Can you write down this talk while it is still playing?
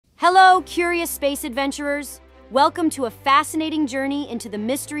Hello, curious space adventurers. Welcome to a fascinating journey into the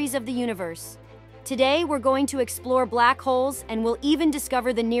mysteries of the universe. Today, we're going to explore black holes and we'll even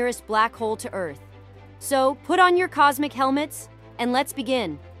discover the nearest black hole to Earth. So, put on your cosmic helmets and let's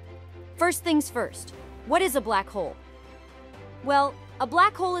begin. First things first, what is a black hole? Well, a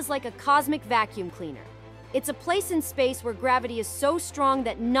black hole is like a cosmic vacuum cleaner. It's a place in space where gravity is so strong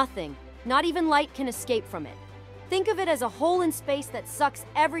that nothing, not even light, can escape from it. Think of it as a hole in space that sucks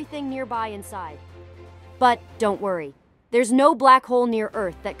everything nearby inside. But don't worry, there's no black hole near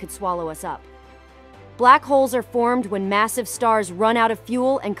Earth that could swallow us up. Black holes are formed when massive stars run out of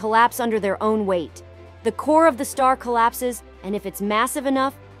fuel and collapse under their own weight. The core of the star collapses, and if it's massive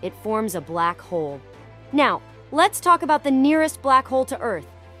enough, it forms a black hole. Now, let's talk about the nearest black hole to Earth.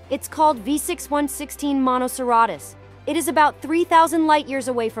 It's called V6116 Monocerotis. It is about 3,000 light years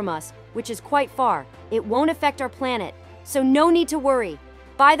away from us, which is quite far. It won't affect our planet, so no need to worry.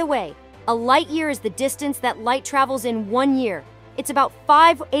 By the way, a light year is the distance that light travels in 1 year. It's about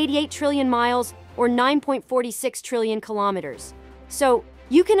 588 trillion miles, or 9.46 trillion kilometers. So,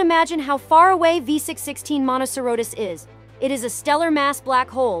 you can imagine how far away V616 Monocerotis is. It is a stellar mass black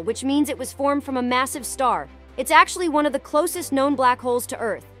hole, which means it was formed from a massive star. It's actually one of the closest known black holes to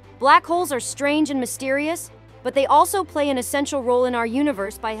Earth. Black holes are strange and mysterious, but they also play an essential role in our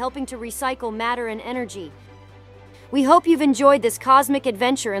universe by helping to recycle matter and energy. We hope you've enjoyed this cosmic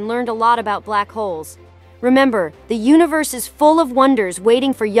adventure and learned a lot about black holes. Remember, the universe is full of wonders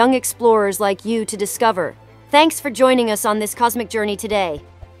waiting for young explorers like you to discover. Thanks for joining us on this cosmic journey today.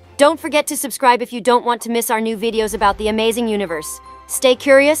 Don't forget to subscribe if you don't want to miss our new videos about the amazing universe. Stay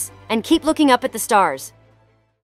curious and keep looking up at the stars.